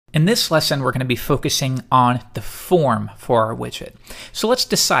In this lesson, we're going to be focusing on the form for our widget. So let's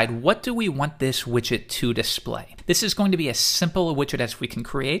decide, what do we want this widget to display? This is going to be as simple a widget as we can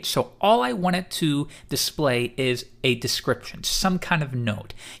create, so all I want it to display is a description, some kind of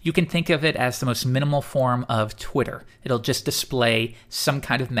note. You can think of it as the most minimal form of Twitter. It'll just display some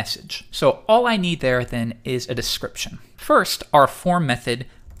kind of message. So all I need there then is a description. First, our form method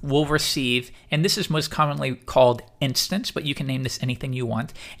will receive, and this is most commonly called instance, but you can name this anything you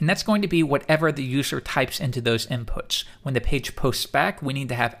want, and that's going to be whatever the user types into those inputs. When the page posts back, we need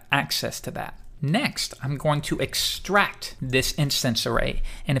to have access to that. Next, I'm going to extract this instance array,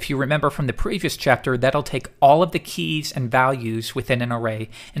 and if you remember from the previous chapter, that'll take all of the keys and values within an array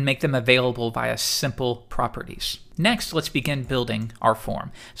and make them available via simple properties. Next, let's begin building our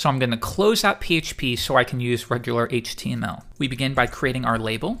form. So I'm going to close out PHP so I can use regular HTML. We begin by creating our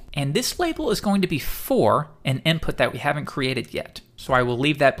label, and this label is going to be for an input that we haven't created yet. So I will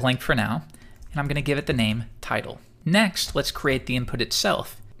leave that blank for now, and I'm going to give it the name title. Next, let's create the input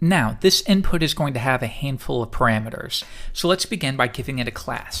itself. Now, this input is going to have a handful of parameters. So let's begin by giving it a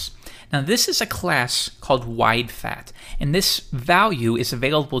class. Now, this is a class called widget, and this value is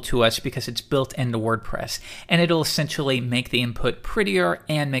available to us because it's built into WordPress, and it'll essentially make the input prettier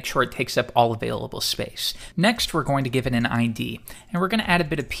and make sure it takes up all available space. Next, we're going to give it an ID, and we're going to add a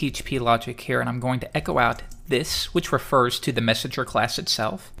bit of PHP logic here, and I'm going to echo out this, which refers to the messenger class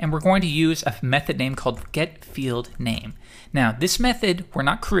itself, and we're going to use a method name called getFieldName. Now, this method we're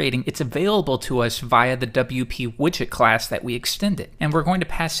not creating, it's available to us via the WP widget class that we extended, and we're going to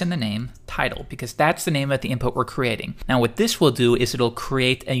pass in the name title because that's the name of the input we're creating. Now, what this will do is it'll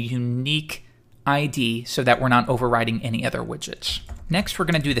create a unique ID so that we're not overriding any other widgets. Next, we're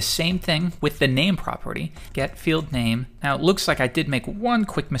going to do the same thing with the name property, getFieldName. Now, it looks like I did make one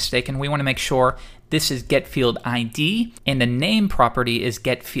quick mistake, and we want to make sure this is getFieldID, and the name property is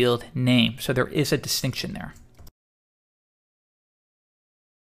getFieldName. So there is a distinction there.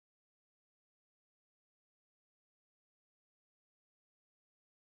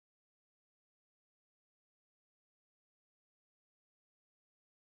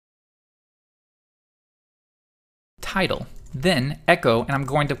 Title, then echo, and I'm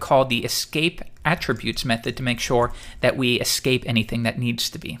going to call the escape attributes method to make sure that we escape anything that needs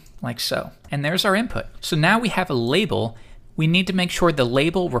to be, like so. And there's our input. So now we have a label. We need to make sure the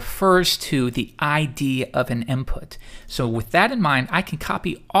label refers to the ID of an input. So with that in mind, I can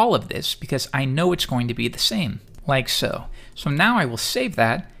copy all of this because I know it's going to be the same, like so. So now I will save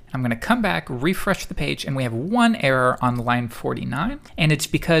that. I'm going to come back, refresh the page, and we have one error on line 49. And it's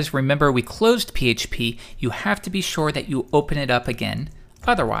because, remember, we closed PHP. You have to be sure that you open it up again.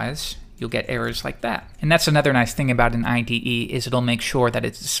 Otherwise, you'll get errors like that. And that's another nice thing about an IDE is it'll make sure that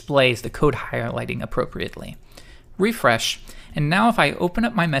it displays the code highlighting appropriately. Refresh. And now if I open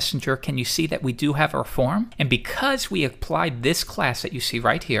up my messenger, can you see that we do have our form? And because we applied this class that you see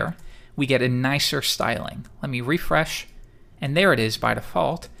right here, we get a nicer styling. Let me refresh. And there it is by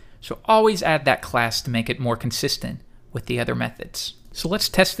default. So always add that class to make it more consistent with the other methods. So let's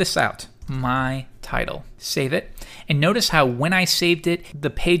test this out. My title. Save it. And notice how when I saved it,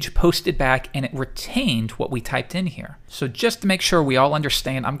 the page posted back and it retained what we typed in here. So just to make sure we all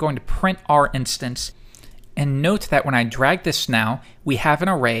understand, I'm going to print our instance. And note that when I drag this now, we have an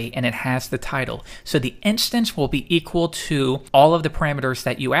array and it has the title. So the instance will be equal to all of the parameters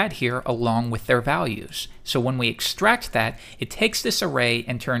that you add here along with their values. So when we extract that, it takes this array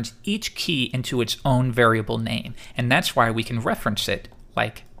and turns each key into its own variable name. And that's why we can reference it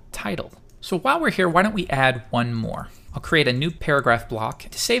like title. So while we're here, why don't we add one more? I'll create a new paragraph block.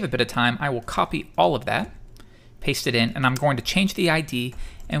 To save a bit of time, I will copy all of that, paste it in, and I'm going to change the ID,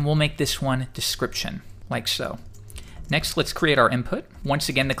 and we'll make this one description. Like so. Next, let's create our input. Once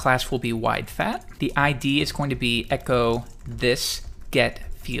again, the class will be widget. The ID is going to be echo this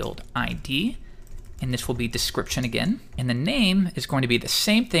getFieldID, and this will be description again. And the name is going to be the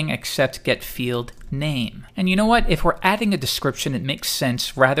same thing except getFieldName. And you know what? If we're adding a description, it makes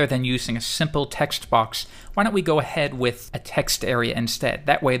sense rather than using a simple text box. Why don't we go ahead with a text area instead?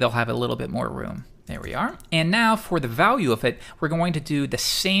 That way they'll have a little bit more room. There we are. And now for the value of it, we're going to do the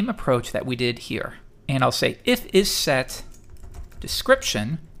same approach that we did here. And I'll say if is set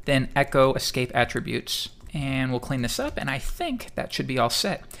description, then echo escape attributes. And we'll clean this up, and I think that should be all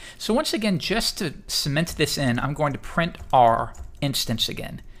set. So once again, just to cement this in, I'm going to print our instance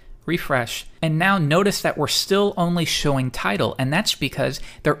again. Refresh, and now notice that we're still only showing title, and that's because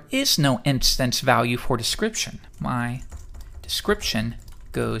there is no instance value for description. My description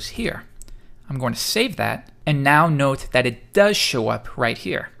goes here. I'm going to save that, and now note that it does show up right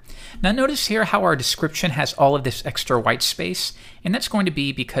here. Now notice here how our description has all of this extra white space, and that's going to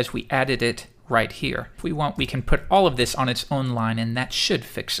be because we added it right here. If we want, we can put all of this on its own line, and that should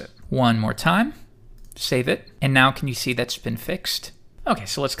fix it. One more time, save it, and now can you see that's been fixed? Okay,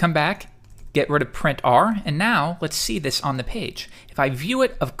 so let's come back, get rid of print R, and now let's see this on the page. If I view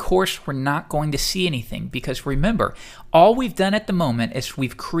it, of course, we're not going to see anything because remember, all we've done at the moment is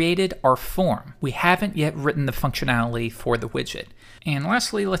we've created our form. We haven't yet written the functionality for the widget. And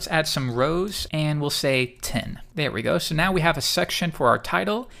lastly, let's add some rows and we'll say 10. There we go. So now we have a section for our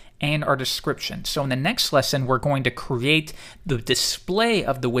title and our description. So in the next lesson, we're going to create the display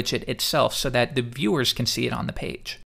of the widget itself so that the viewers can see it on the page.